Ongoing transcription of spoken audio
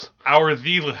our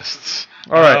The lists.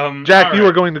 All right, Jack, all you right.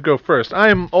 are going to go first. I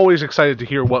am always excited to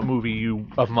hear what movie you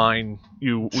want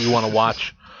to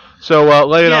watch. So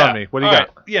lay it on me. What do you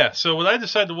got? Right. Yeah, so what I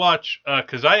decided to watch,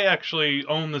 because I actually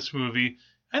own this movie,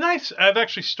 and I've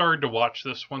actually started to watch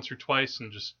this once or twice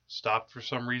and just stopped for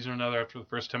some reason or another after the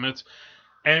first 10 minutes,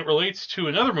 and it relates to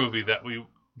another movie that we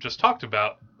just talked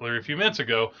about a few minutes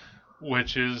ago,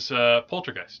 which is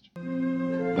Poltergeist.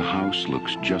 The house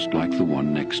looks just like the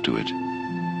one next to it.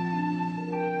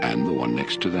 And the one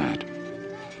next to that.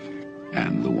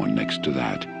 And the one next to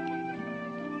that.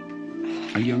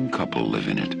 A young couple live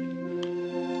in it.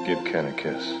 Give Ken a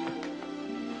kiss.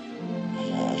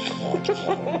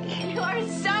 You are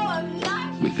so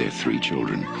obnoxious. With their 3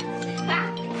 children.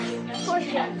 Poor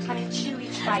Ken, kind of chew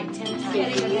each bite 10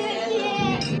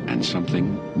 times. And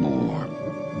something more.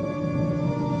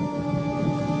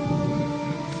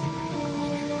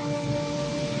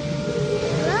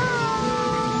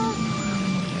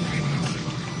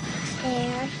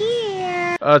 They're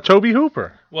here. Tobe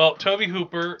Hooper. Well, Tobe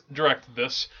Hooper directed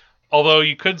this, although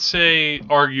you could say,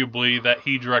 arguably, that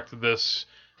he directed this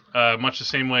much the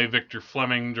same way Victor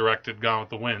Fleming directed Gone with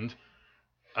the Wind,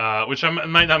 which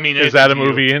might not mean anything. Is that a to you.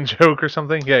 movie in joke or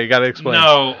something? Yeah, you got to explain.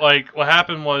 No, like, what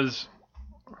happened was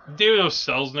David O.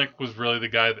 Selznick was really the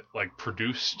guy that, like,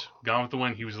 produced Gone with the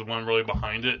Wind. He was the one really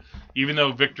behind it. Even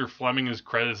though Victor Fleming is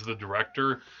credited as the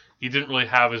director, he didn't really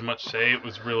have as much say. It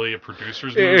was really a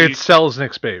producer's movie. It's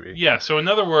Selznick's baby. Yeah, so in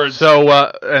other words, and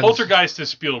Poltergeist is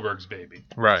Spielberg's baby.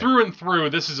 Right. Through and through,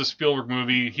 this is a Spielberg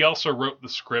movie. He also wrote the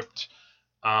script.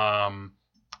 And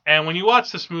when you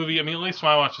watch this movie, I mean, at least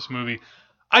when I watched this movie,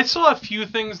 I saw a few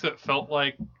things that felt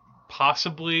like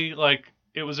possibly like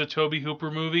it was a Tobe Hooper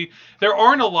movie. There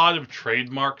aren't a lot of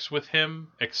trademarks with him,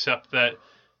 except that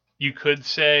you could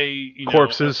say,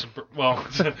 corpses. Well,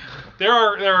 there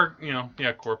are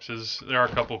corpses. There are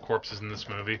a couple of corpses in this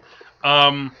movie.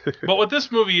 But what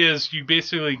this movie is, you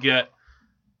basically get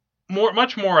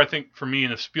much more, I think, for me,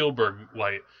 in a Spielberg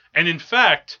light. And in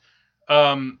fact,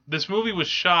 this movie was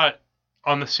shot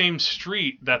on the same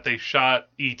street that they shot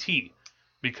E.T.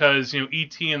 Because,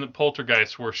 E.T. and the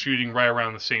Poltergeist were shooting right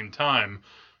around the same time.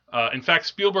 In fact,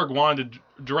 Spielberg wanted to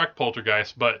direct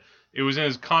Poltergeist, but it was in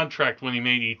his contract when he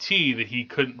made E.T. that he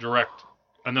couldn't direct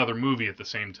another movie at the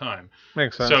same time.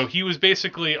 Makes sense. So he was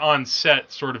basically on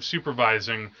set, sort of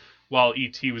supervising, while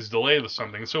E.T. was delayed with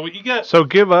something. So what you get... So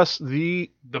give us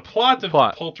the plot of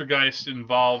Poltergeist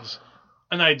involves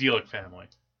an idyllic family.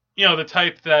 The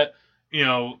type that,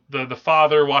 the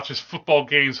father watches football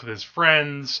games with his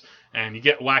friends, and you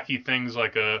get wacky things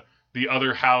like the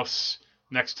other house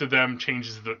next to them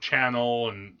changes the channel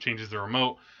and changes the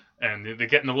remote, and they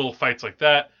get into little fights like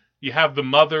that. You have the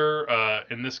mother,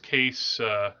 in this case,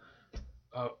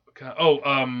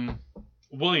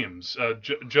 Williams,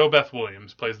 Jo Beth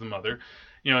Williams plays the mother,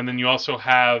 and then you also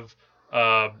have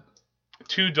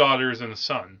 2 daughters and a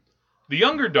son. The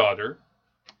younger daughter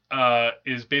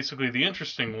is basically the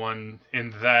interesting one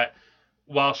in that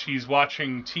while she's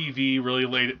watching TV really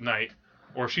late at night,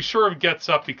 or she sort of gets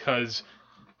up because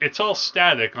it's all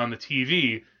static on the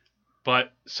TV,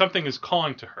 but something is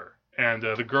calling to her. And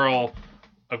the girl,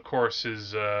 of course,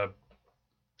 is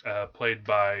played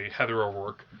by Heather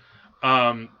O'Rourke.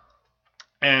 And,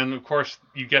 of course,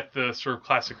 you get the sort of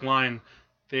classic line,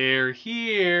 "They're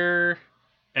here."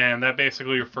 And that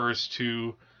basically refers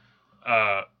to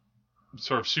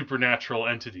sort of supernatural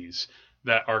entities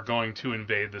that are going to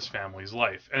invade this family's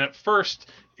life. And at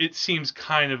first, it seems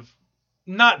kind of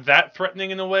not that threatening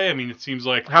in a way. I mean, it seems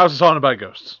like... House is haunted by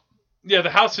ghosts. Yeah,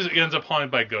 the house ends up haunted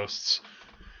by ghosts.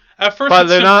 At first, but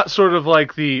they're not sort of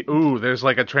like there's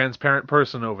like a transparent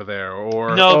person over there,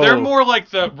 or... No, they're more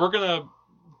like we're going to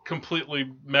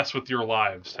completely mess with your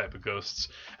lives type of ghosts.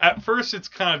 At first, it's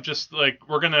kind of just like,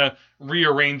 we're going to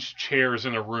rearrange chairs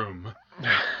in a room.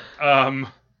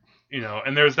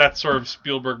 And there's that sort of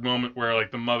Spielberg moment where,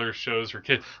 like, the mother shows her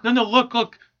kid, no,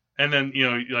 look. And then,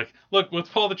 you're like, look, let's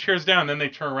pull the chairs down. And then they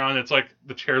turn around, and it's like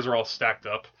the chairs are all stacked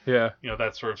up. Yeah.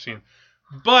 That sort of scene.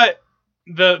 But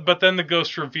then the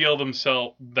ghosts reveal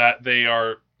themselves that they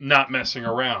are not messing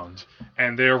around.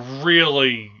 And they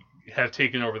really have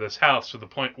taken over this house to the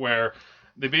point where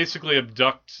they basically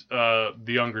abduct the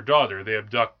younger daughter. They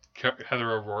abduct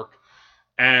Heather O'Rourke.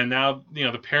 And now,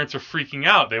 the parents are freaking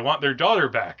out. They want their daughter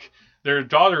back. Their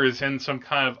daughter is in some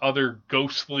kind of other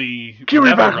ghostly... Give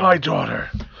me back my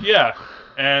daughter! Yeah.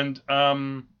 And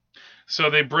so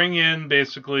they bring in,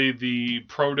 basically, the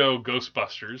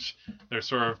proto-Ghostbusters. They're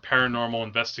sort of paranormal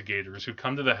investigators who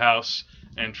come to the house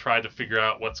and try to figure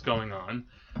out what's going on.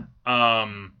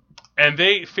 And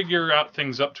they figure out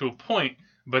things up to a point,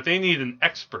 but they need an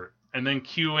expert. and then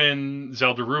cue in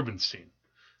Zelda Rubinstein,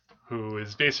 who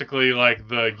is basically like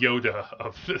the Yoda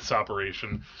of this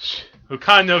operation, who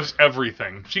kind of knows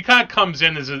everything. She kind of comes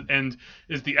in and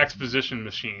is the exposition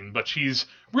machine, but she's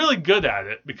really good at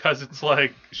it because it's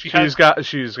like she's got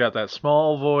that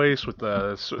small voice with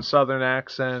the southern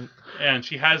accent, and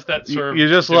she has that sort of you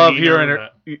just love hearing her.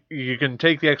 You can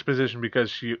take the exposition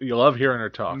because you love hearing her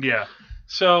talk. Yeah.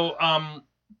 So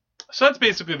that's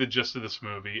basically the gist of this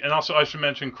movie, and also I should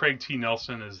mention Craig T.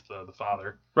 Nelson is the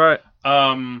father. Right.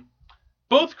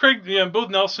 Both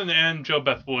Nelson and Jo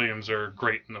Beth Williams are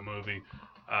great in the movie.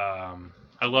 I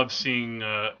love seeing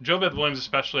Jo Beth Williams,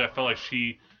 especially. I felt like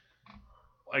she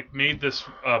made this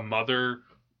mother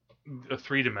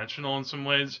three-dimensional in some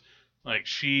ways. Like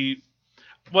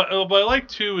what I like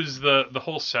too is the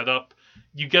whole setup.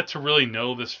 You get to really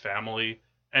know this family,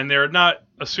 and they're not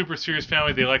a super serious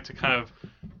family. They like to kind of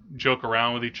joke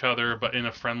around with each other, but in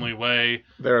a friendly way.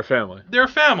 They're a family. They're a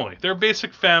family. They're a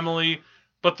basic family.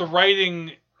 But the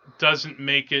writing doesn't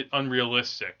make it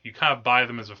unrealistic. You kind of buy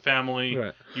them as a family.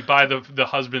 Right. You buy the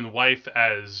husband and wife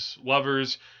as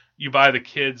lovers. You buy the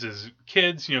kids as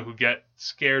kids, who get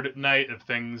scared at night of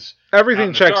things.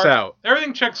 Everything checks out.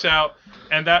 Everything checks out,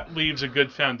 and that leaves a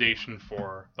good foundation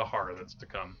for the horror that's to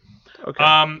come. Okay.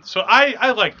 So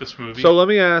I like this movie. So let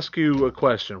me ask you a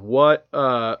question. What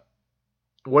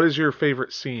is your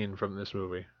favorite scene from this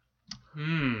movie?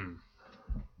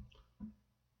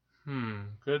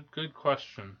 Good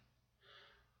question.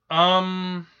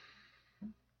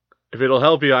 If it'll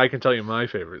help you, I can tell you my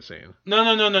favorite scene. No.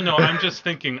 I'm just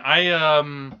thinking.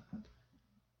 I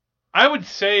would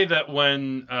say that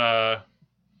when the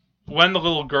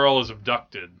little girl is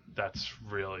abducted, that's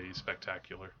really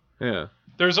spectacular. Yeah.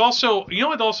 There's also,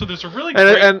 there's a really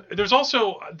there's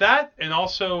also that, and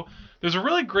also there's a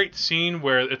really great scene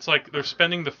where it's like they're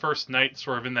spending the first night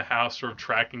sort of in the house, sort of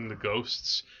tracking the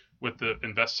ghosts with the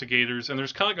investigators, and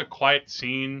there's kind of like a quiet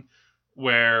scene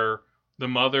where the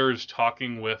mother is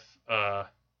talking with,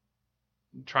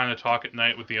 trying to talk at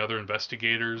night with the other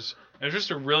investigators. And it's just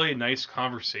a really nice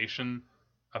conversation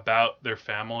about their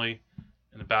family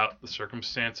and about the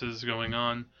circumstances going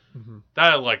on. Mm-hmm.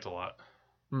 That I liked a lot.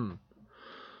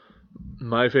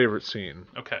 My favorite scene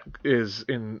is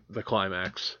in the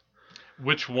climax.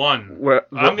 Which one?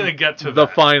 I'm going to get to the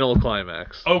final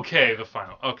climax. Okay, the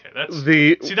final. Okay,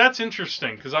 that's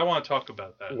interesting because I want to talk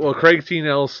about that. Well, Craig T.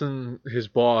 Nelson, his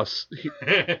boss, he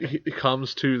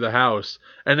comes to the house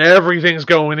and everything's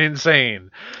going insane.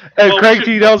 And Craig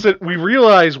T. Nelson, we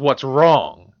realize what's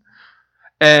wrong.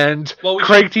 And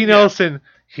Craig T. Nelson,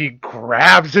 he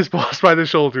grabs his boss by the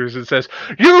shoulders and says,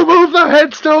 "You moved the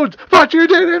headstones, but you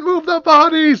didn't move the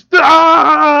bodies!"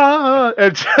 Ah!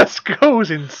 And just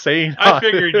goes insane. I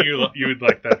figured you would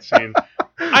like that scene.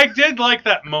 I did like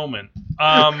that moment.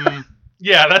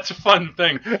 Yeah, that's a fun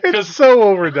thing. It's so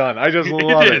overdone. I just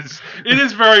love it. It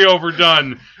is very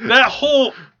overdone. That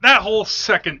whole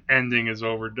second ending is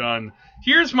overdone.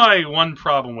 Here's my one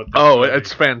problem with that movie.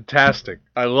 It's fantastic.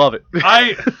 I love it.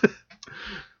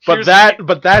 But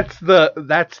that's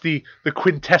the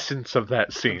quintessence of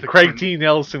that scene. Craig T.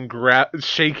 Nelson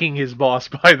shaking his boss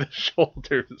by the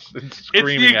shoulders and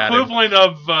screaming at him.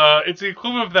 It's the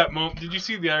equivalent of that moment. Did you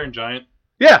see The Iron Giant?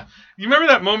 Yeah. You remember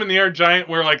that moment in The Iron Giant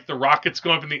where the rocket's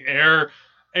going up in the air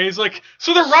and he's like,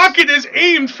 "So the rocket is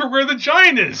aimed for where the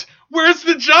giant is. Where's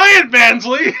the giant,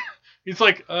 Mansley?" He's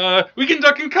like, "We can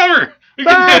duck and cover."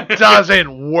 That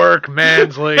doesn't work,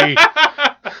 Mansley.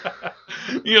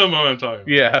 You know the moment I'm talking about.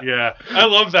 Yeah. Yeah. I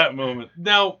love that moment.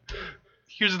 Now,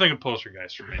 here's the thing with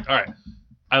Poltergeist for me. All right.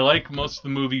 I like most of the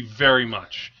movie very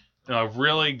much.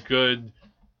 Really good,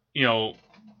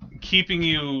 keeping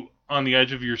you on the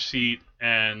edge of your seat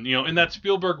and, in that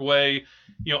Spielberg way,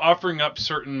 offering up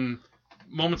certain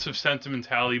moments of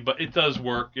sentimentality, but it does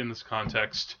work in this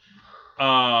context.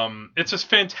 It's a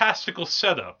fantastical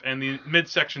setup, and the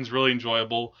midsection's really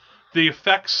enjoyable. The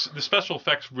special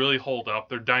effects really hold up.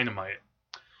 They're dynamite.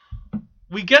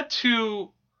 We get a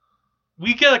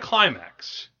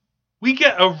climax. We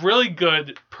get a really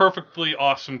good, perfectly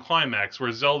awesome climax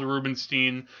where Zelda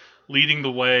Rubinstein, leading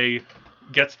the way,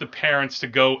 gets the parents to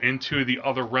go into the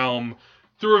other realm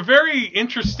through a very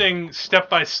interesting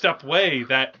step-by-step way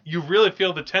that you really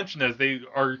feel the tension as they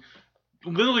are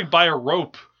literally by a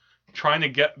rope trying to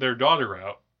get their daughter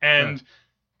out. And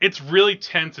it's really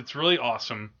tense. It's really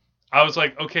awesome. I was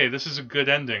like, okay, this is a good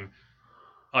ending.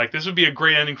 This would be a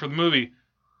great ending for the movie.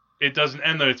 It doesn't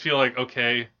end though. It feels like,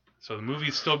 okay, so the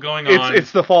movie's still going on.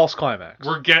 It's the false climax.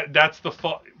 That's the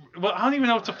false. Well, I don't even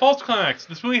know if it's a false climax.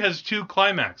 This movie has two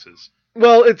climaxes.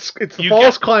 Well, it's the You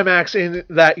false get- climax in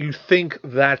that you think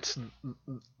that's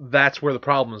where the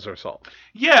problems are solved.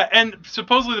 Yeah, and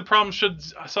supposedly the problem should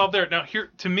solve there. Now, here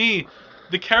to me,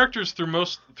 the characters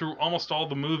through almost all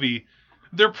the movie,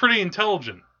 they're pretty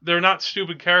intelligent. They're not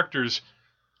stupid characters.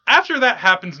 After that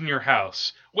happens in your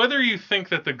house, whether you think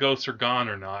that the ghosts are gone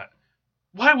or not,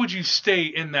 why would you stay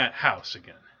in that house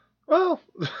again? Well,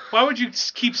 Why would you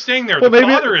keep staying there? Well, The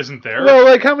maybe- father isn't there. well,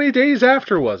 like how many days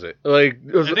after was it? Like,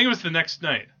 I think it was the next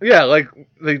night. yeah, like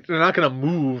they're not gonna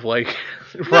move like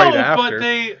right No,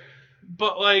 after.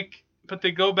 but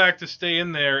they go back to stay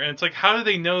in there, and it's like, how do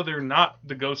they know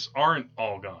the ghosts aren't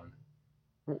all gone?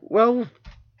 Well,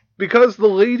 because the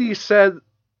lady said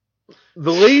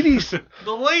the lady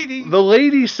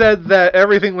said that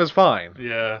everything was fine.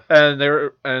 Yeah. And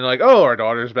they're like, oh, our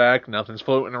daughter's back. Nothing's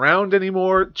floating around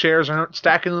anymore. Chairs aren't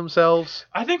stacking themselves.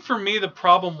 I think for me the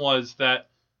problem was that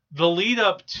the lead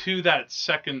up to that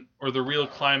second or the real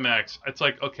climax, it's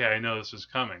like, okay, I know this is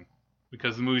coming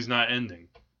because the movie's not ending.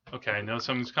 Okay, I know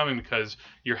something's coming because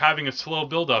you're having a slow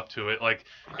build up to it. Like,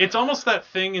 it's almost that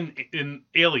thing in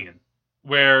Alien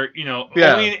where,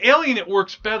 only in Alien it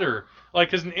works better. Like,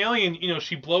 because in Alien,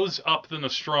 she blows up the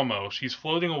Nostromo. She's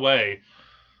floating away.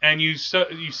 And you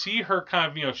see her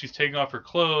kind of, she's taking off her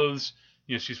clothes.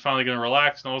 She's finally going to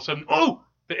relax. And all of a sudden, oh,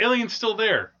 the alien's still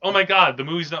there. Oh, my God, the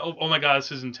movie's not, oh, my God,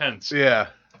 this is intense. Yeah.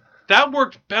 That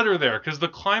worked better there because the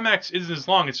climax isn't as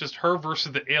long. It's just her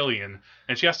versus the alien.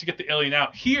 And she has to get the alien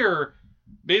out. Here,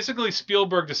 basically,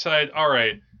 Spielberg decided, all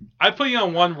right, I put you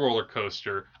on one roller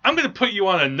coaster. I'm going to put you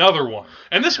on another one.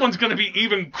 And this one's going to be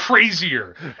even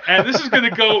crazier. And this is going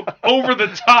to go over the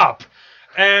top.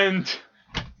 And,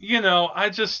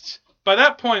 by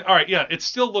that point, all right, yeah, it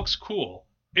still looks cool.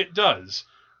 It does.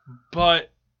 But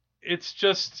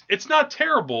it's not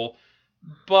terrible.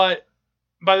 But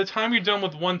by the time you're done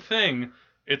with one thing,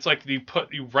 it's like they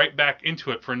put you right back into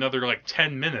it for another,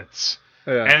 10 minutes.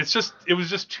 Yeah. And it was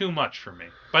just too much for me.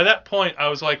 By that point, I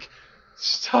was like,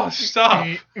 stop.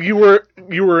 You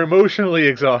were emotionally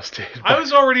exhausted. I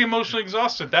was already emotionally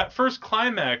exhausted. That first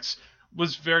climax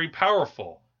was very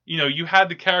powerful. You had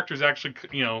the characters actually,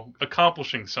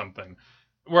 accomplishing something.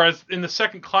 Whereas in the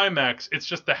second climax, it's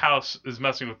just the house is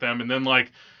messing with them. And then,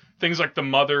 things like the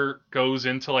mother goes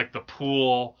into, the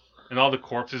pool and all the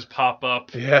corpses pop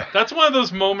up. Yeah. That's one of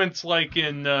those moments like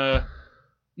in...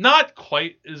 not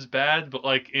quite as bad, but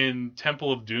in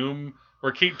Temple of Doom,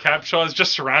 where Kate Capshaw is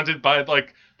just surrounded by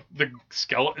the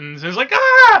skeletons, and it's like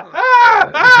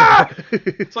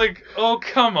It's like, oh,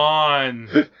 come on,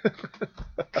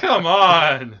 come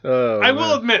on. Oh, I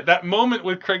will admit that moment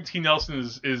with Craig T. Nelson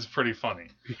is pretty funny.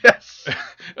 Yes.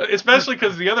 Especially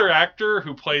because the other actor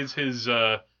who plays his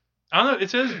I don't know,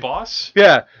 is it his boss?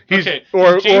 Yeah. He's, okay.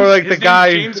 Or like the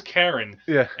guy James Karen.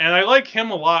 Yeah. And I like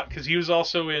him a lot because he was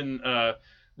also in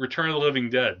Return of the Living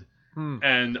Dead.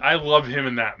 And I love him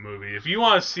in that movie. If you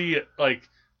want to see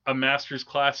a master's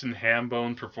class in ham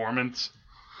bone performance,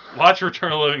 watch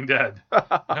Return of the Living Dead.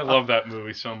 I love that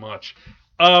movie so much.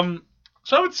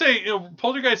 So I would say,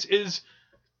 Poltergeist is,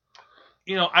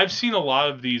 I've seen a lot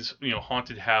of these,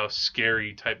 haunted house,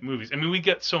 scary type movies. I mean, we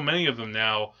get so many of them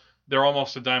now. They're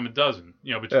almost a dime a dozen,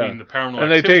 between the paranormal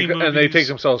activity movies. And they take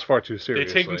themselves far too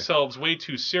seriously. They take themselves way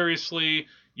too seriously.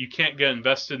 You can't get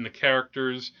invested in the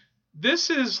characters. This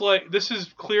is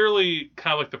clearly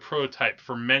kind of like the prototype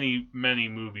for many, many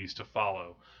movies to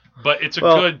follow. But it's a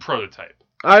good prototype.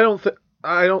 I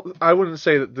wouldn't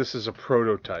say that this is a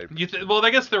prototype. Well, I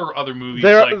guess there were other movies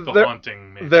The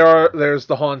Haunting. Maybe. There's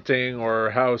The Haunting or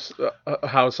House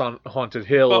on Haunted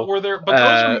Hill.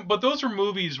 But those are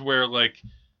movies where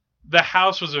the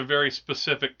house was a very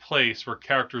specific place where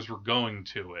characters were going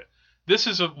to it. This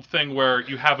is a thing where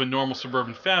you have a normal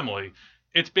suburban family.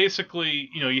 It's basically,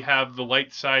 you have the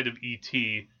light side of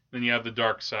E.T., then you have the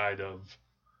dark side of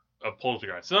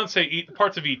Poltergeist. So don't say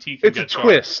parts of E.T. can get It's a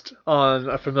twist on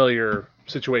a familiar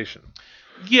situation.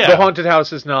 Yeah. The haunted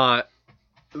house is not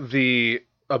the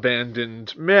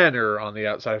abandoned manor on the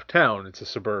outside of town. It's a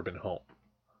suburban home.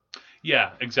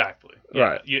 Yeah, exactly. Yeah.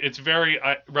 Right. It's very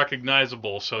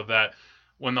recognizable so that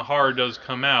when the horror does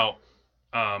come out,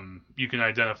 you can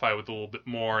identify with a little bit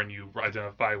more and you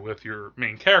identify with your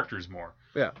main characters more.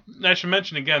 Yeah. And I should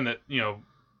mention again that,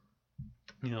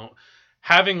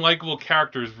 having likable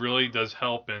characters really does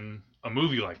help in a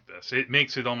movie like this. It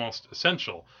makes it almost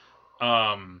essential.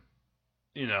 I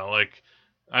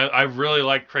really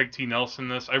like Craig T. Nelson in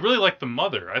this. I really like the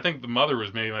mother. I think the mother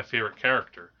was maybe my favorite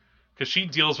character because she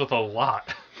deals with a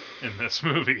lot in this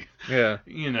movie. Yeah.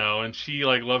 And she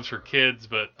loves her kids,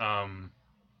 but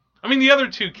the other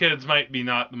two kids might be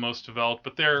not the most developed,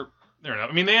 but they're They're not.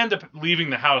 I mean, they end up leaving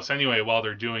the house anyway while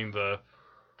they're doing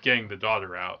getting the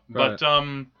daughter out. Right.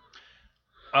 But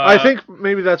I think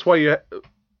maybe that's why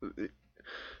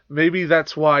maybe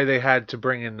that's why they had to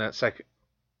bring in that second.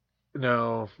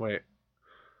 No, wait.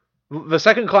 The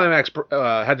second climax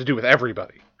had to do with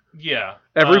everybody. Yeah.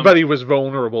 Everybody was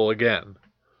vulnerable again.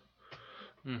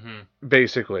 Mm-hmm.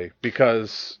 Basically,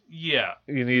 because you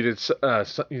needed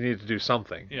to do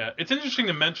something. Yeah, it's interesting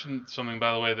to mention something,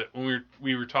 by the way, that when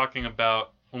we were talking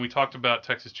about when we talked about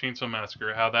Texas Chainsaw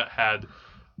Massacre, how that had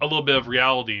a little bit of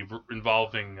reality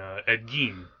involving Ed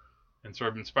Gein, and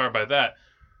sort of inspired by that.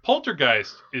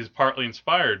 Poltergeist is partly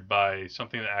inspired by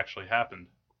something that actually happened.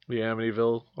 The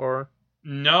Amityville horror?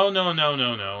 No.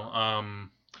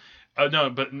 No,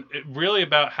 but really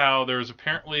about how there was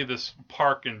apparently this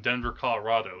park in Denver,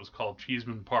 Colorado. It was called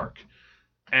Cheeseman Park.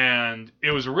 And it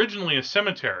was originally a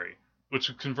cemetery, which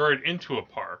was converted into a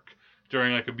park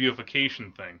during like a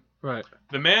beautification thing. Right.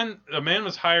 The man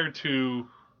was hired to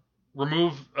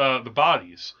remove the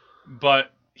bodies,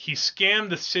 but he scammed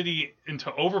the city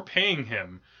into overpaying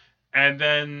him. And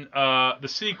then the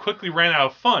city quickly ran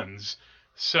out of funds.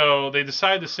 So they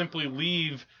decided to simply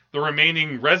leave the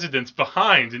remaining residents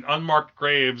behind in unmarked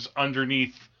graves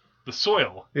underneath the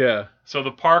soil. Yeah. So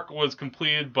the park was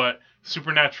completed, but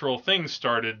supernatural things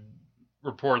started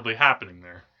reportedly happening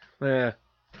there.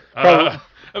 Yeah.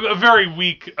 A very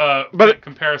weak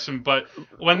comparison, but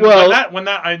when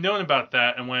that I'd known about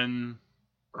that, and when,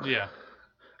 yeah.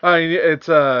 I mean, it's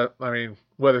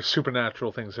whether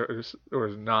supernatural things or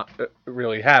not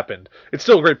really happened, it's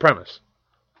still a great premise.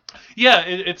 Yeah,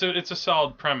 it's a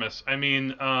solid premise. I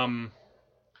mean,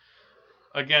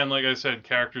 again, like I said,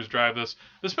 characters drive this.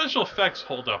 The special effects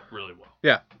hold up really well.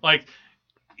 Yeah. Like,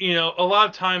 a lot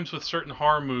of times with certain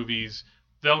horror movies,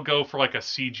 they'll go for like a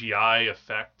CGI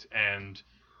effect, and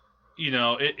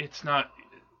it's not.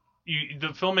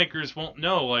 The filmmakers won't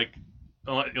know, like,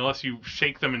 unless you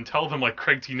shake them and tell them, like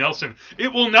Craig T. Nelson,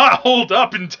 it will not hold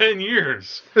up in 10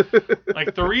 years.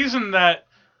 Like, the reason that.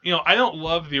 I don't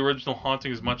love the original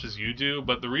Haunting as much as you do,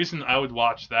 but the reason I would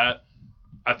watch that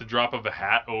at the drop of a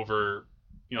hat over,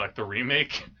 like the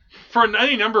remake, for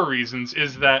any number of reasons,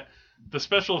 is that the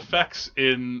special effects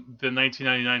in the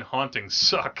 1999 Haunting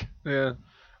suck. Yeah.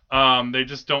 They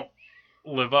just don't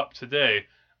live up today.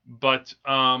 But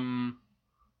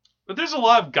there's a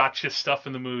lot of gotcha stuff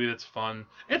in the movie that's fun.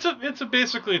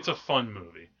 Basically it's a fun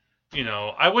movie.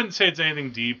 I wouldn't say it's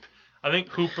anything deep. I think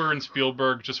Hooper and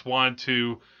Spielberg just wanted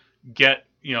to get,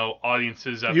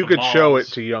 audiences at you the could malls. show it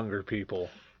to younger people.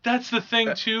 That's the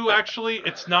thing, too, actually.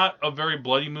 It's not a very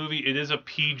bloody movie. It is a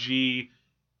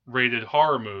PG-rated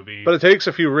horror movie. But it takes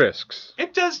a few risks.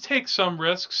 It does take some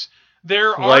risks.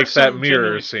 There are like some that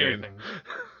mirror scary scene. Things.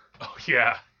 Oh,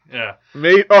 yeah. Yeah.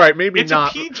 Maybe it's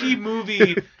not. It's a PG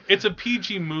movie. It's a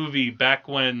PG movie back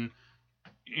when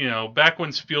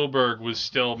Spielberg was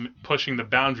still pushing the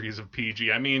boundaries of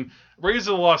PG. I mean, Raiders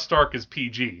of the Lost Ark is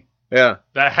PG. Yeah.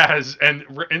 That has, and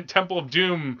Temple of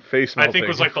Doom, face melting. I think,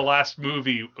 was like the last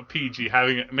movie of PG,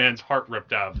 having a man's heart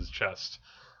ripped out of his chest.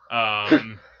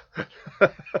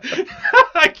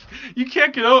 You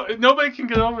can't get over. Nobody can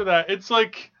get over that. It's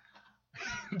like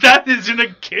that is in a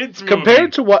kid's movie.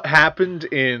 Compared to what happened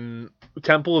in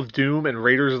Temple of Doom and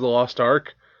Raiders of the Lost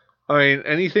Ark, I mean,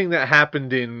 anything that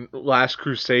happened in Last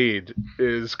Crusade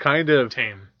is kind of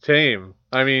tame.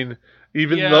 I mean,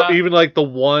 even like the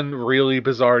one really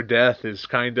bizarre death is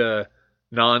kind of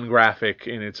non-graphic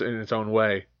in its own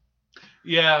way.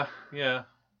 Yeah.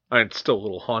 I mean, it's still a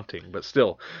little haunting, but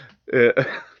still,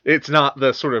 it's not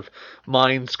the sort of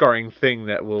mind-scarring thing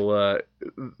that will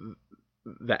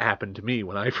that happened to me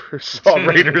when I first saw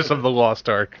Raiders of the Lost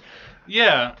Ark.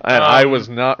 Yeah. And I was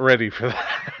not ready for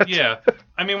that. Yeah.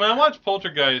 I mean, when I watched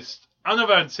Poltergeist, I don't know if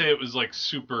I'd say it was like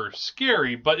super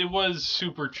scary, but it was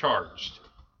supercharged.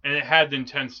 And it had the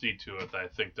intensity to it that I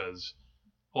think does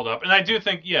hold up. And I do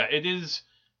think,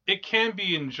 it can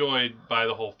be enjoyed by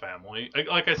the whole family.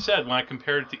 Like I said, when I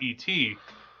compared it to E.T.,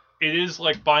 it is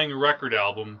like buying a record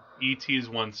album. E.T. is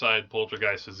one side,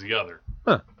 Poltergeist is the other.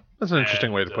 Huh. That's an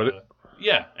interesting way to put it.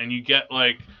 Yeah, and you get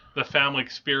like the family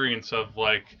experience of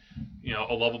like,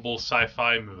 a lovable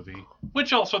sci-fi movie,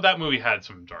 which also that movie had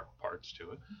some dark parts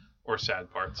to it, or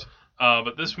sad parts.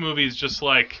 But this movie is just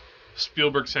like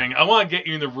Spielberg saying, I want to get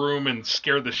you in the room and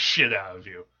scare the shit out of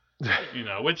you.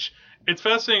 Which it's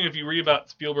fascinating if you read about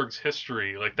Spielberg's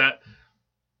history, like that,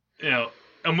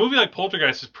 a movie like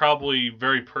Poltergeist is probably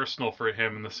very personal for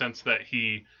him in the sense that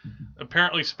he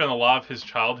apparently spent a lot of his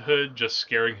childhood just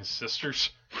scaring his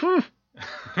sisters.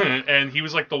 And he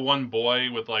was like the one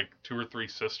boy with like 2 or 3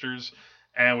 sisters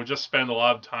and would just spend a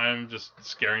lot of time just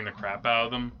scaring the crap out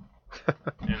of them.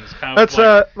 And it's kind of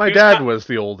That's my he was dad kind- was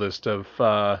the oldest of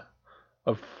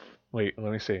wait,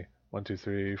 let me see. 1, 2,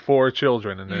 3, 4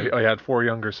 children, and I had 4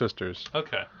 younger sisters.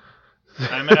 Okay.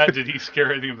 Did he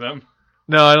scare any of them?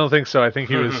 No, I don't think so. I think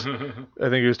he was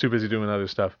too busy doing other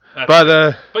stuff.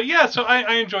 That's But yeah, so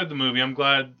I enjoyed the movie. I'm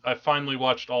glad I finally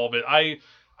watched all of it. I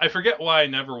forget why I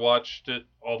never watched it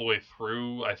all the way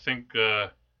through. I think I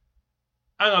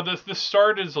don't know. The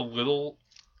start is a little.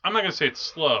 I'm not gonna say it's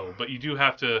slow, but you do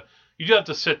have to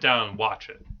sit down and watch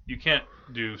it. You can't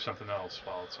do something else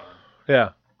while it's on. yeah.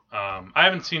 I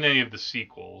haven't seen any of the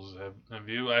sequels. Have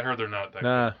you? I heard they're not that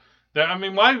Nah. good. I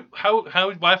mean, why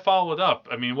follow it up?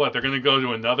 I mean, what, they're going to go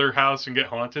to another house and get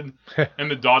haunted? And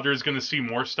the daughter's going to see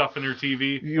more stuff in her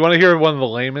TV? You want to hear one of the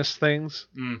lamest things?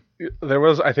 Mm.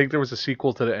 I think there was a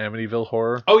sequel to the Amityville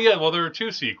Horror. Oh, yeah, well, there are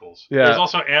 2 sequels. Yeah. There's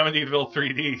also Amityville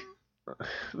 3D.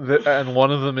 And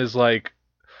one of them is like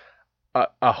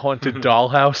a haunted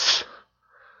dollhouse.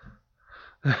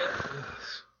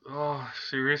 Oh,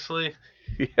 seriously?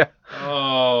 Yeah.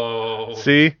 Oh.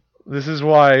 See? This is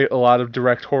why a lot of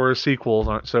direct horror sequels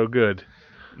aren't so good.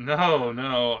 No.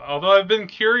 Although I've been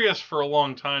curious for a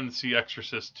long time to see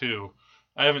Exorcist 2.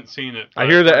 I haven't seen it. I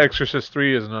hear that Exorcist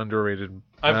 3 is an underrated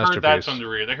I've heard that's masterpiece.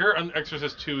 underrated. I hear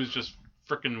Exorcist 2 is just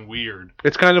freaking weird.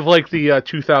 It's kind of like the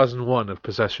 2001 of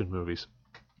possession movies.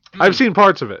 I've seen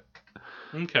parts of it.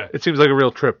 Okay. It seems like a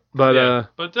real trip. But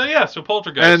yeah, so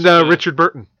Poltergeist. and Richard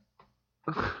Burton.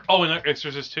 Oh, and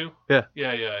Exorcist 2? Yeah.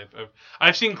 Yeah.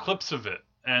 I've seen clips of it,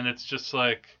 and it's just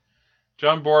like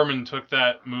John Borman took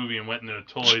that movie and went in a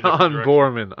totally different John direction.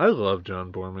 Borman. I love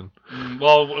John Borman.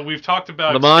 Well, we've talked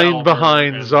about The mind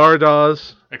behind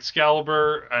Zardoz.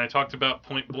 Excalibur, and I talked about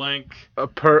Point Blank.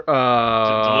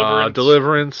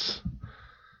 Deliverance.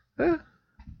 I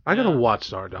gotta watch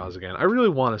Zardoz again. I really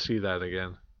want to see that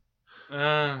again.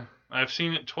 I've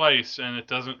seen it twice, and it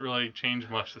doesn't really change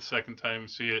much the second time you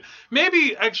see it.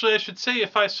 Maybe, actually, I should say,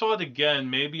 if I saw it again,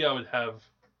 maybe I would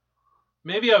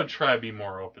try to be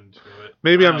more open to it.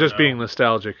 Maybe I'm I just don't know. being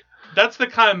nostalgic. That's the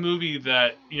kind of movie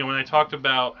that, when I talked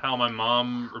about how my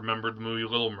mom remembered the movie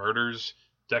Little Murders,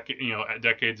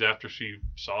 decades after she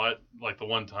saw it, like the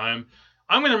one time,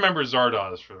 I'm going to remember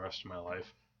Zardoz for the rest of my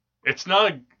life. It's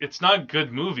not a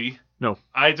good movie. No.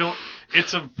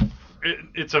 It's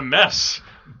a mess.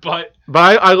 But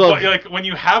I love like when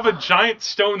you have a giant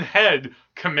stone head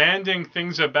commanding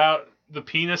things about the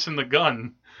penis and the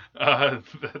gun,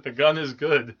 the gun is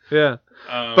good. Yeah.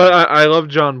 But I love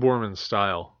John Borman's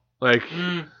style. Like,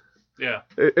 yeah.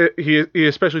 He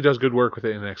especially does good work with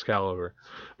it in Excalibur.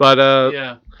 But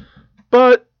yeah.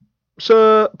 But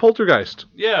so Poltergeist.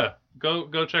 Yeah.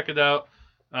 Go check it out.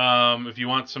 If you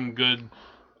want some good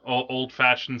old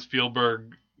fashioned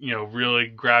Spielberg, really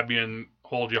grab you and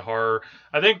hold you horror.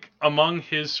 I think among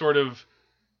his sort of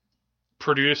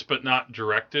produced but not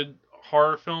directed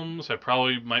horror films, I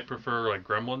probably might prefer like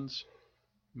Gremlins,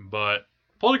 but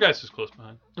Poltergeist is close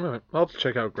behind. All right, I'll have to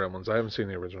check out Gremlins. I haven't seen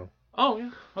the original. Oh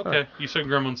yeah, okay. Right. You said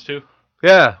Gremlins too?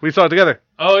 Yeah, we saw it together.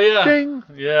 Oh yeah, Ding.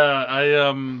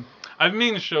 Yeah. I've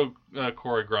mean to show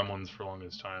Corey Gremlins for the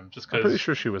longest time, just because. I'm pretty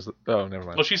sure she was. Oh, never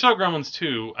mind. Well, she saw Gremlins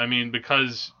too. I mean,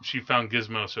 because she found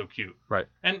Gizmo so cute. Right.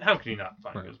 And how can you not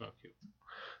find Gizmo cute?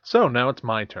 So now it's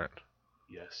my turn.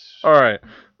 Yes. All right.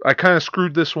 I kind of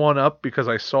screwed this one up because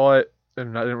I saw it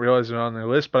and I didn't realize it was on their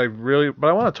list, but I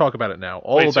want to talk about it now.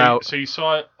 So you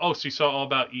saw it? Oh, so you saw All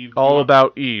About Eve?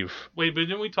 About Eve. Wait, but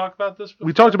didn't we talk about this before?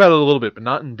 We talked about it a little bit, but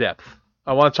not in depth.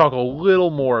 I want to talk a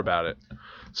little more about it.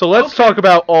 So let's talk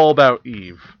about All About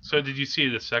Eve. So did you see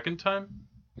it a second time?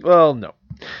 Well, no.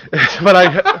 but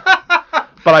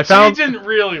I found. So you didn't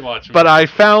really watch it. But I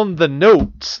found the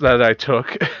notes that I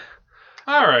took.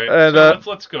 All right. And,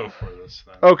 so let's go for this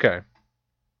then. Okay.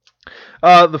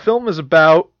 The film is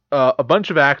about a bunch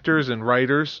of actors and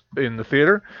writers in the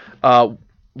theater.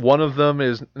 One of them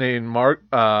is named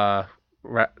I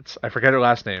forget her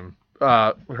last name.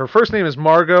 Her first name is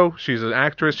Margot. She's an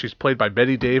actress. She's played by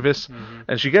Bette Davis. Mm-hmm.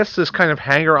 And she gets this kind of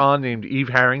hanger-on named Eve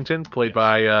Harrington, played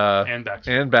by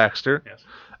Anne Baxter.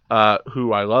 Yes.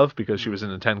 Who I love because she was in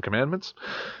the Ten Commandments.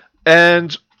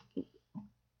 And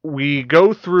we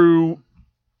go through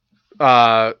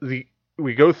the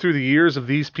years of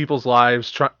these people's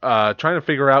lives trying to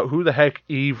figure out who the heck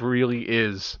Eve really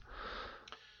is.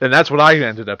 And that's what I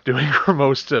ended up doing for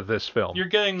most of this film.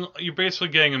 You're basically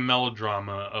getting a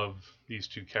melodrama of these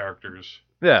two characters.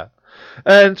 Yeah.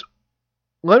 And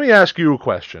let me ask you a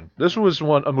question. This was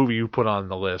a movie you put on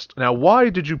the list. Now,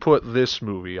 why did you put this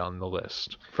movie on the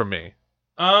list for me?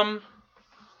 I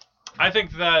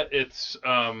think that it's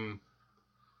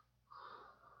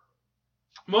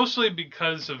mostly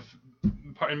because of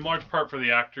in large part for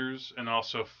the actors, and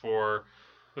also for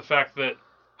the fact that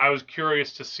I was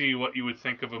curious to see what you would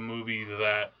think of a movie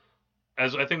that,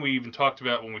 as I think we even talked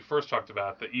about when we first talked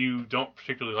about, that you don't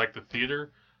particularly like the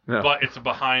theater, No. but it's a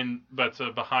behind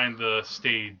the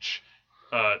stage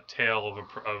tale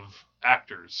of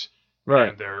actors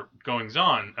and their goings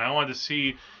on. And I wanted to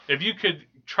see if you could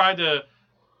try to,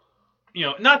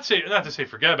 not to say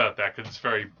forget about that, because it's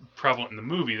very prevalent in the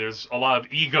movie. There's a lot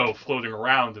of ego floating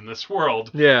around in this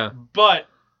world. Yeah. But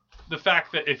the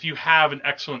fact that if you have an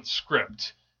excellent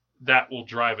script, that will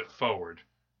drive it forward.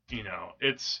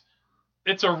 It's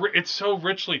so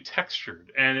richly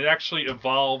textured, and it actually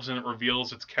evolves and it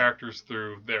reveals its characters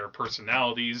through their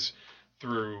personalities,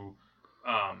 through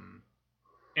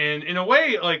and in a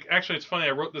way, like, actually it's funny,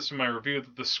 I wrote this in my review,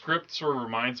 that the script sort of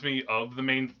reminds me of the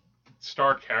main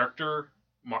star character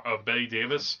of Bette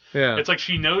Davis. Yeah. It's like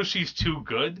she knows she's too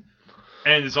good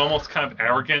and is almost kind of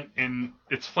arrogant in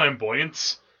its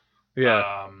flamboyance.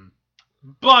 Yeah.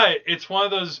 But it's one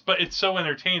of those, but it's so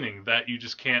entertaining that you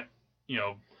just can't,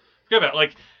 forget about it.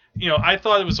 Like, I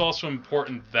thought it was also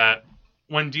important that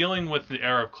when dealing with the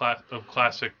era of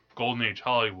classic Golden Age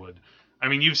Hollywood, I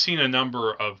mean, you've seen a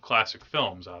number of classic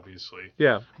films, obviously.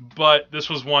 Yeah. But this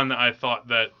was one that I thought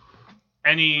that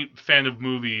any fan of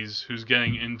movies who's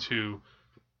getting into,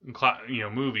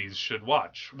 movies should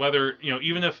watch. Whether,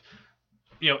 even if,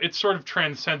 it's sort of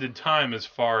transcended time as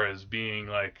far as being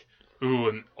like, ooh,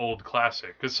 an old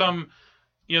classic. Because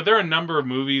there are a number of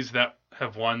movies that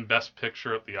have won Best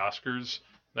Picture at the Oscars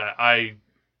that I'm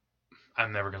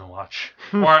never going to watch.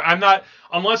 Or I'm not,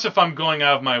 unless if I'm going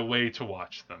out of my way to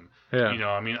watch them. Yeah.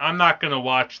 I'm not going to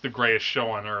watch The Greatest Show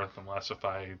on Earth unless if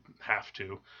I have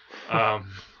to.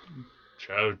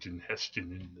 Charlton Heston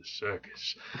in the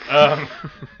circus.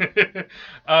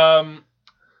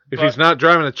 If he's not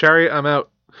driving a chariot, I'm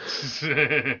out.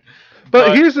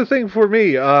 But here's the thing for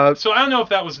me. So I don't know if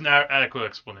that was an adequate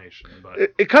explanation, but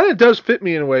it kind of does fit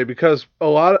me in a way, because a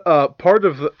lot part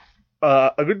of the,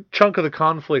 a good chunk of the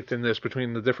conflict in this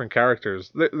between the different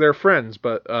characters, they're friends,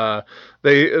 but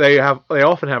they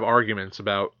often have arguments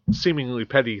about seemingly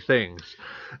petty things.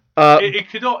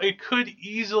 It could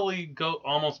easily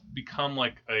almost become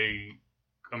like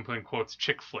I'm putting quotes,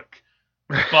 chick flick.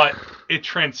 But it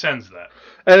transcends that,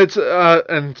 and it's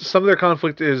and some of their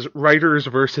conflict is writers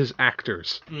versus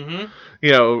actors.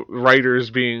 Mm-hmm. Writers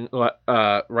being like,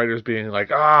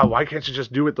 why can't you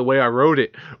just do it the way I wrote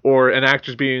it? Or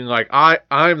actors being like,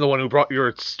 I'm the one who brought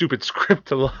your stupid script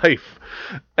to life,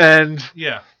 and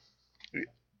yeah,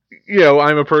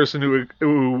 I'm a person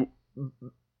who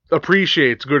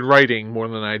appreciates good writing more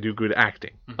than I do good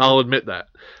acting. Mm-hmm. I'll admit that.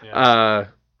 Yeah.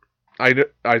 I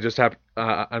just have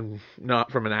I'm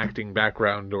not from an acting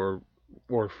background or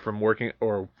from working,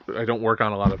 or I don't work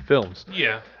on a lot of films.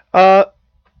 Yeah. But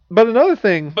another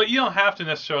thing. But you don't have to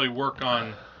necessarily work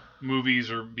on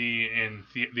movies or be in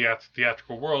the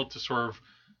theatrical world to sort of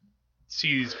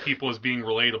see these people as being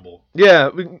relatable.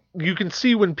 Yeah, you can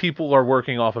see when people are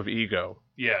working off of ego.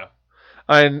 Yeah.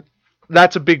 And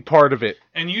that's a big part of it.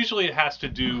 And usually it has to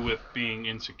do with being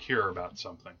insecure about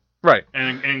something. Right.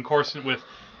 And of course, it's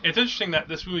interesting that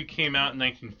this movie came out in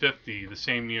 1950, the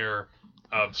same year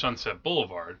of Sunset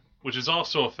Boulevard, which is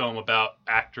also a film about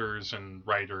actors and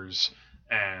writers,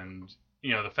 and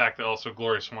the fact that also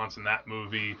Gloria Swanson in that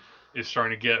movie is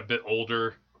starting to get a bit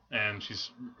older, and she's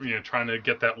trying to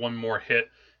get that one more hit.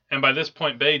 And by this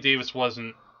point, Bette Davis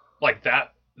wasn't like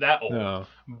that old, no.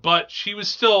 But she was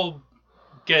still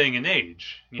getting an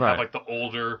age. You have like the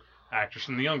older actress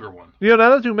and the younger one. Now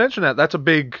that you mention that, that's a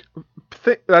big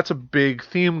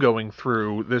theme going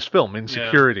through this film,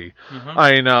 insecurity. Yeah. Mm-hmm.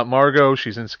 I mean, Margot,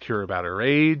 she's insecure about her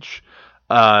age.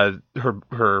 Her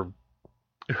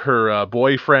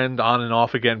boyfriend, on and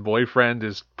off again boyfriend,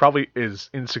 is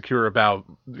insecure about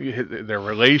their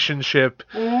relationship.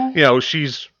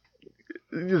 Mm-hmm.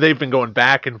 They've been going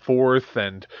back and forth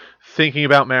and thinking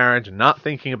about marriage and not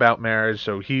thinking about marriage,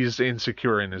 so he's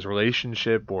insecure in his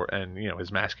relationship and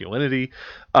his masculinity.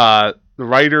 The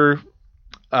writer,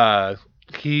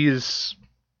 he's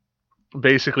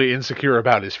basically insecure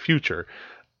about his future.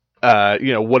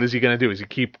 What is he going to do? Is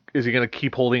he going to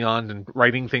keep holding on and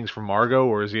writing things for Margot,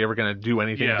 or is he ever going to do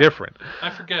anything different?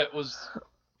 I forget.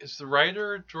 Is the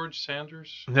writer George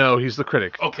Sanders? No, he's the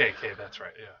critic. Okay, that's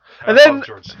right. Yeah.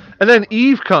 And then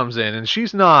Eve comes in, and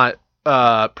she's not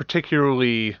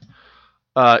particularly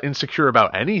insecure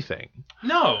about anything.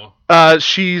 No.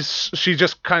 She is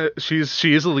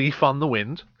a leaf on the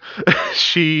wind.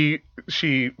 she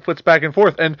flits back and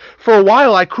forth, and for a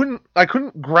while I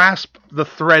couldn't grasp the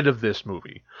thread of this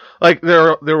movie. Like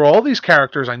there were all these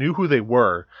characters, I knew who they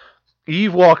were.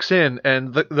 Eve walks in,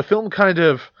 and the film kind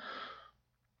of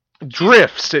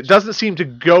drifts. It doesn't seem to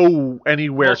go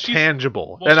anywhere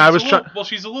tangible. And I was trying. Well,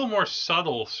 she's a little more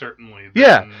subtle, certainly.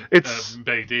 Than, it's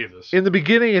Bette Davis. In the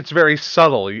beginning, it's very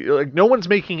subtle. Like no one's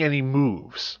making any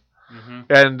moves,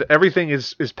 and everything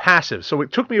is passive. So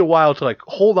it took me a while to like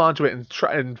hold on to it and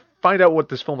try and find out what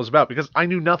this film was about because I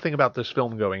knew nothing about this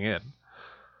film going in.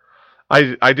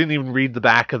 I didn't even read the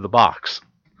back of the box.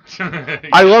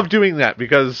 I love doing that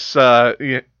because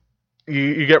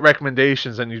you get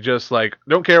recommendations and you just like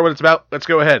don't care what it's about. Let's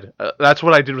go ahead. That's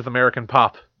what I did with American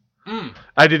Pop.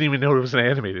 I didn't even know it was an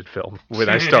animated film when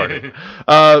I started.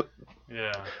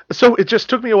 So it just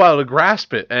took me a while to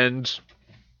grasp it, and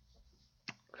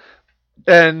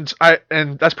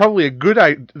that's probably a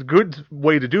good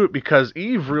way to do it because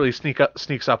Eve really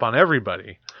sneaks up on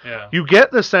everybody. Yeah. You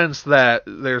get the sense that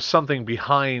there's something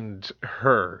behind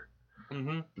her.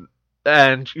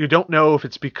 And you don't know if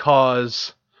it's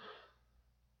because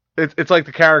it's like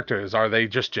the characters. Are they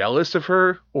just jealous of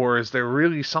her, or is there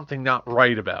really something not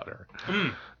right about her?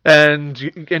 And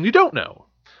you don't know.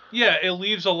 Yeah, it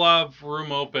leaves a lot of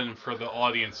room open for the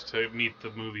audience to meet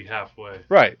the movie halfway.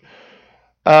 Right.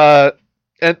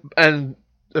 And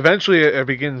eventually I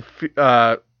began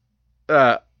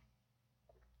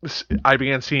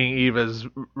seeing Eve as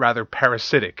rather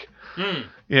parasitic.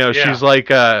 She's like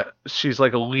a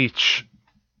leech,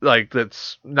 like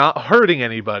that's not hurting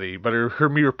anybody, but her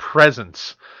mere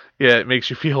presence, it makes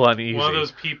you feel uneasy. One of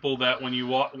those people that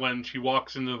when she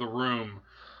walks into the room,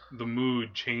 the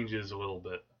mood changes a little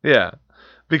bit. Yeah,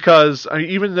 because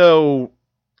even though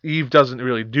Eve doesn't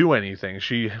really do anything,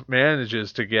 she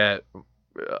manages to get.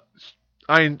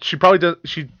 She probably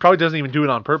doesn't even do it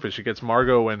on purpose. She gets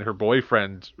Margot and her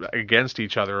boyfriend against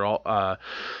each other,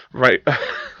 right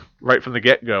from the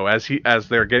get-go as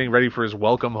they're getting ready for his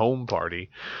welcome home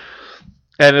party,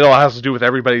 and it all has to do with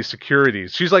everybody's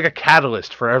securities. She's like a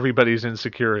catalyst for everybody's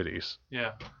insecurities.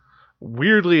 Yeah.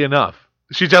 Weirdly enough,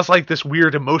 she's just like this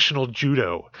weird emotional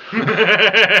judo. You're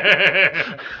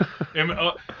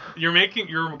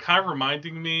kind of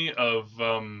reminding me of.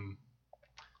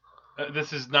 This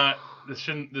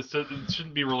shouldn't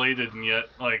be related, and yet,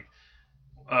 like,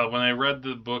 when I read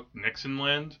the book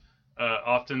Nixonland,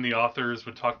 often the authors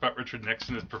would talk about Richard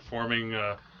Nixon as performing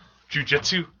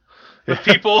jujitsu with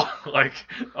people, like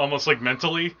almost like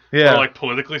mentally, or like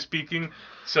politically speaking.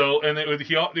 So, and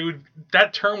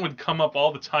that term would come up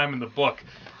all the time in the book,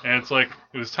 and it's like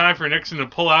it was time for Nixon to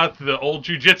pull out the old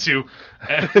jujitsu,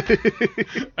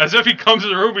 as if he comes to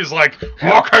the room, he's like,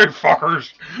 "Okay,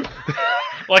 fuckers."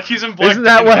 Like he's in Black. Isn't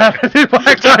that what happened in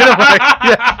Black Dynamite?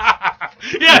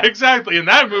 Yeah, exactly. In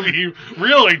that movie, he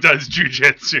really does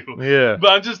jujitsu. Yeah.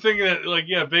 But I'm just thinking that, like,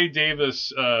 Bette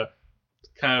Davis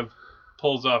kind of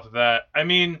pulls off that. I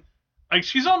mean, like,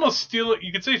 she's almost stealing.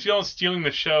 You could say she's almost stealing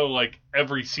the show. Like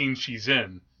every scene she's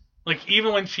in. Like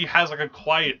even when she has like a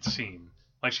quiet scene.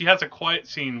 Like she has a quiet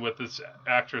scene with this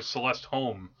actress Celeste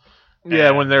Holm.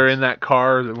 Yeah, when they're in that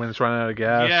car when it's running out of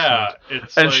gas. Yeah,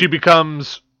 and like, she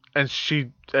becomes. And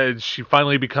she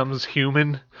finally becomes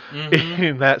human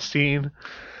in that scene.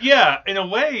 Yeah, in a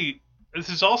way, this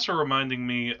is also reminding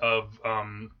me of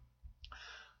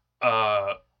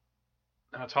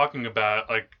talking about,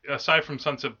 like, aside from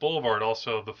Sunset Boulevard,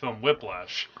 also the film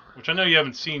Whiplash, which I know you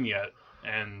haven't seen yet.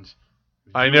 And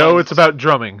I know it's about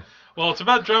drumming. Well, it's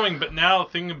about drumming, but now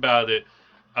thinking about it,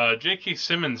 J.K.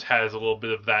 Simmons has a little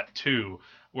bit of that too.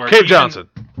 Where Cave Johnson.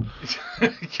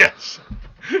 Yes.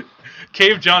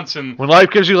 Cave Johnson. When life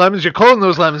gives you lemons, you clone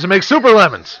those lemons and make super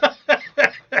lemons.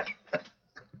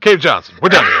 Cave Johnson. We're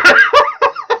done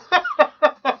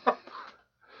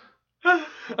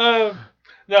here.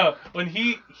 No, when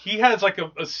he has like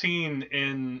a scene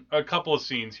in a couple of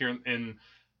scenes here in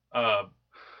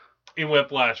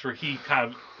Whiplash where he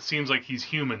kind of seems like he's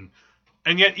human,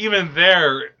 and yet even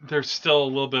there's still a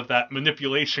little bit of that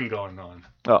manipulation going on.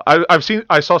 Oh,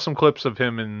 I saw some clips of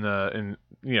him in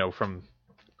from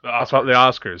the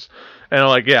Oscars, and I'm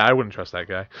like, yeah, I wouldn't trust that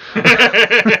guy.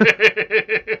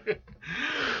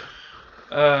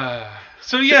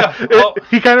 So yeah,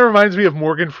 he kind of reminds me of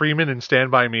Morgan Freeman in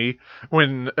Stand By Me.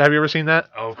 Have you ever seen that?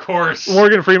 Of course.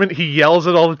 Morgan Freeman, he yells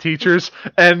at all the teachers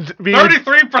and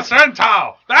 33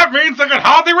 percentile. That means they can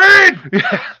hardly read.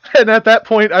 And at that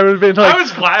point, I would have been like, I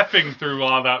was laughing through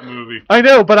all that movie. I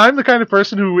know, but I'm the kind of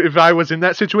person who, if I was in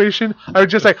that situation, I would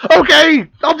just say, okay,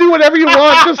 I'll do whatever you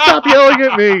want. Just stop yelling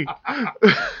at me.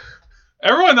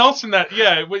 Everyone else in that,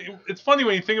 yeah, it's funny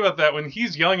when you think about that. When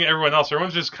he's yelling at everyone else,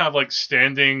 everyone's just kind of like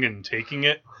standing and taking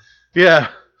it. Yeah.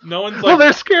 No one's like. Well,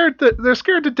 they're scared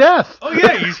to death. Oh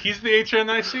yeah, he's the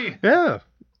HNIC. Yeah,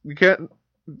 you can't.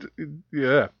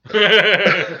 Yeah.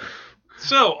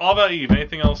 So, all about Eve.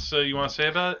 Anything else you want to say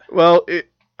about it? Well,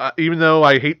 even though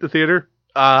I hate the theater,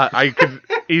 I could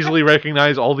easily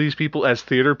recognize all these people as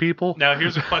theater people. Now,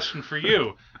 here's a question for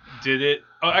you. Did it...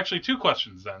 Oh, actually, two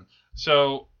questions then.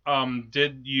 So,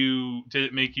 did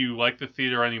it make you like the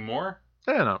theater anymore?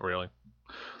 Not really.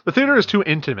 The theater is too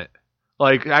intimate.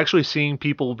 Like, actually seeing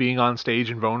people being on stage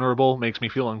and vulnerable makes me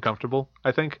feel uncomfortable,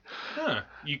 I think. Huh.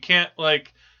 You can't,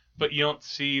 like... But you don't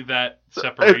see that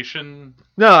separation?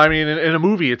 No, I mean, in a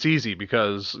movie, it's easy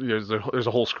because there's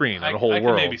a whole screen and a whole I can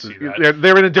world. maybe see that.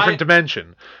 They're in a different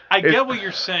dimension. I get what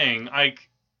you're saying.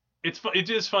 It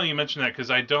is funny you mention that because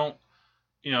I don't,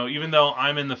 even though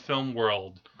I'm in the film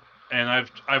world and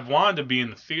I've wanted to be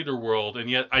in the theater world, and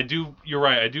yet I do. You're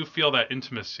right. I do feel that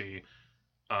intimacy.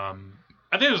 I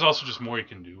think there's also just more you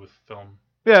can do with film.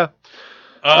 Yeah.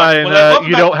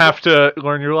 You don't have to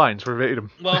learn your lines verbatim.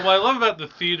 Well, what I love about the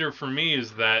theater for me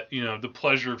is that, the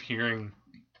pleasure of hearing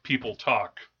people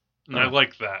talk. And I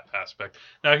like that aspect.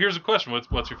 Now, here's a question.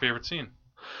 What's your favorite scene?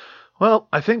 Well,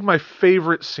 I think my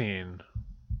favorite scene...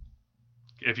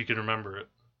 If you can remember it.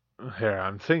 Here,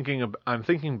 I'm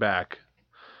thinking back.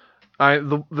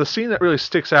 The scene that really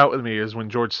sticks out with me is when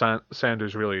George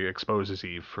Sanders really exposes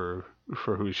Eve for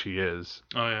who she is.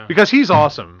 Oh, yeah. Because he's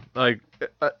awesome. Like...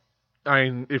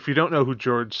 if you don't know who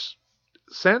George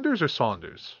Sanders or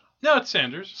Saunders? No, it's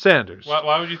Sanders. Sanders.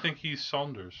 Why would you think he's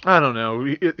Saunders? I don't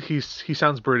know. He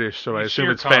sounds British, so I assume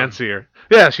Shere it's Khan. fancier.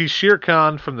 Yes, he's Shere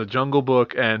Khan from the Jungle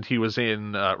Book, and he was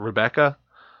in Rebecca.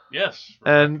 Yes,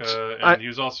 Rebecca, and he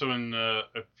was also in a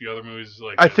few other movies.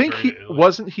 Like I think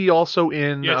wasn't he also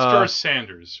in? Yeah, it's George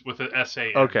Sanders with an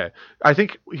S-A-N. Okay, I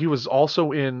think he was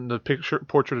also in the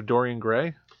Portrait of Dorian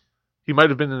Gray. He might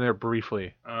have been in there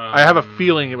briefly. I have a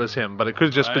feeling it was him, but it could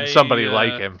have just been somebody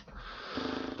like him.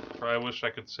 I wish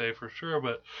I could say for sure,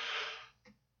 but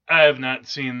I have not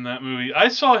seen that movie. I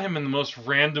saw him in the most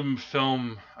random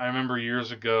film I remember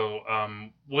years ago.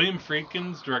 William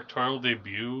Friedkin's directorial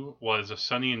debut was a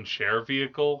Sonny and Cher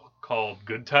vehicle called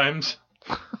Good Times.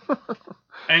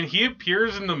 And he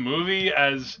appears in the movie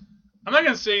as... I'm not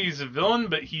going to say he's a villain,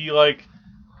 but he,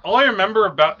 all I remember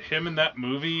about him in that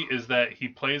movie is that he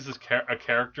plays a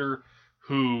character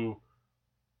who,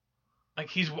 I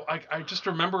just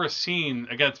remember a scene.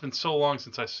 Again, it's been so long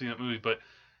since I've seen that movie, but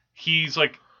he's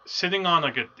sitting on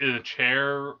in a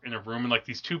chair in a room, and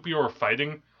these two people are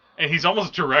fighting, and he's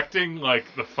almost directing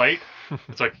the fight.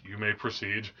 It's you may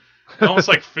proceed. And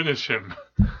almost finish him.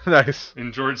 Nice.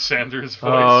 In George Sanders'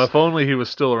 voice. Oh, if only he was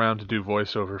still around to do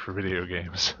voiceover for video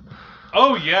games.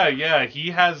 Oh, yeah. He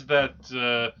has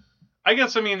that... I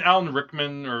guess, Alan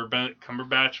Rickman or Benedict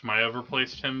Cumberbatch might have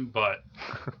replaced him, but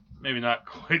maybe not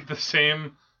quite the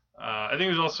same. I think he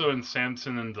was also in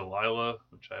Samson and Delilah,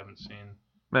 which I haven't seen.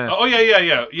 Man. Oh,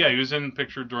 yeah. Yeah, he was in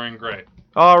Picture of Dorian Gray.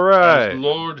 All right. As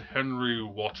Lord Henry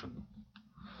Wotton.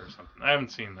 Or something. I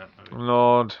haven't seen that movie.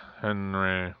 Lord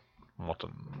Henry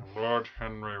Wotton. Lord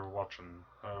Henry Wotton.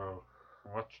 Oh,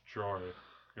 what joy.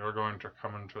 You're going to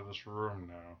come into this room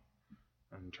now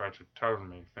and try to tell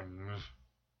me things.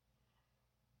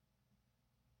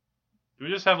 Do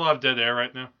we just have a lot of dead air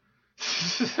right now?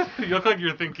 You look like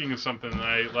you're thinking of something, and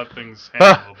I let things hang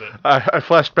a little bit. I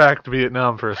flashed back to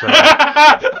Vietnam for a second.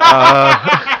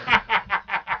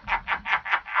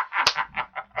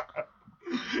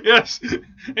 Yes,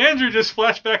 Andrew just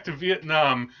flashed back to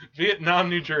Vietnam,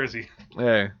 New Jersey.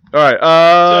 Hey, all right.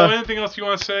 So, anything else you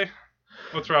want to say?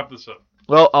 Let's wrap this up.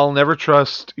 Well, I'll never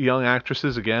trust young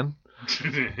actresses again.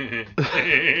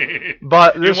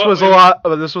 But this was a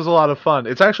lot of fun.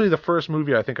 It's actually the first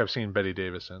movie I think I've seen Bette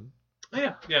Davis in.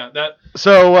 Yeah. That.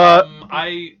 So,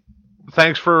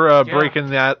 thanks for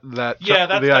breaking that. Yeah,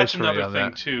 that's for me another on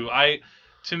thing that. too.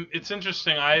 It's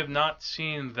interesting. I have not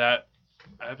seen that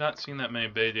many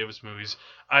Bette Davis movies.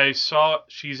 I saw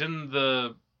she's in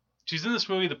this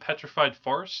movie, The Petrified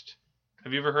Forest.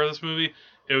 Have you ever heard of this movie?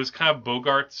 It was kind of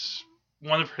Bogart's,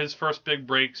 one of his first big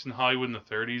breaks in Hollywood in the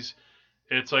 30s.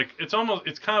 It's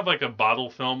kind of like a bottle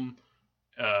film.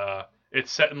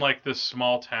 It's set in this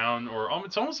small town, or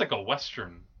it's almost like a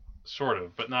Western, sort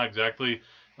of, but not exactly.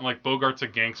 And Bogart's a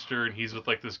gangster, and he's with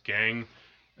this gang,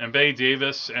 and Bette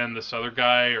Davis and this other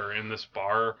guy are in this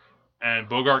bar, and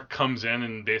Bogart comes in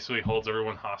and basically holds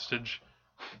everyone hostage,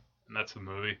 and that's the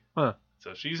movie. Huh.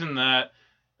 So she's in that.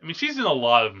 She's in a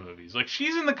lot of movies.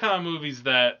 She's in the kind of movies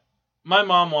that my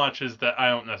mom watches that I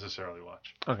don't necessarily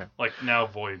watch. Okay. Now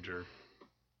Voyager.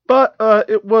 But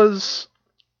it was,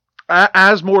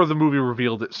 as more of the movie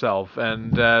revealed itself,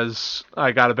 and as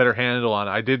I got a better handle on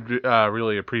it, I did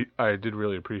really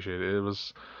appreciate it. It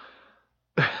was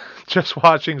just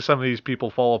watching some of these people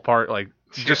fall apart, like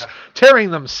just tearing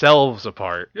themselves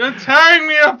apart. You're tearing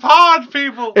me apart,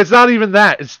 people. It's not even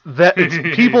that. It's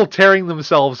people tearing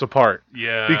themselves apart.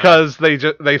 Yeah. Because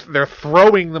they're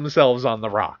throwing themselves on the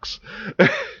rocks.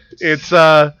 It's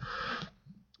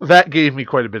that gave me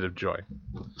quite a bit of joy.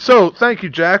 So thank you,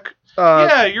 Jack.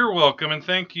 Yeah, you're welcome, and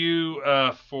thank you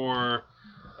for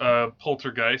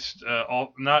Poltergeist.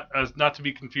 Not to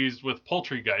be confused with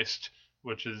Poultrygeist,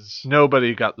 which is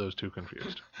nobody got those two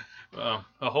confused.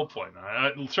 Hopefully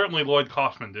not. Certainly Lloyd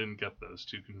Kaufman didn't get those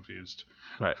two confused.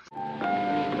 Right.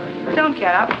 Don't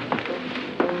get up.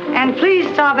 And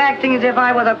please stop acting as if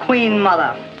I were the Queen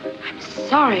Mother. I'm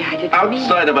sorry, I didn't mean...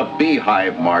 Outside of a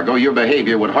beehive, Margot, your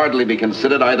behavior would hardly be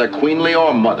considered either queenly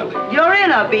or motherly. You're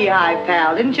in a beehive,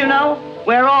 pal, didn't you know?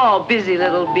 We're all busy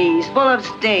little bees, full of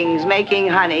stings, making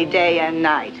honey day and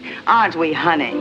night. Aren't we, honey?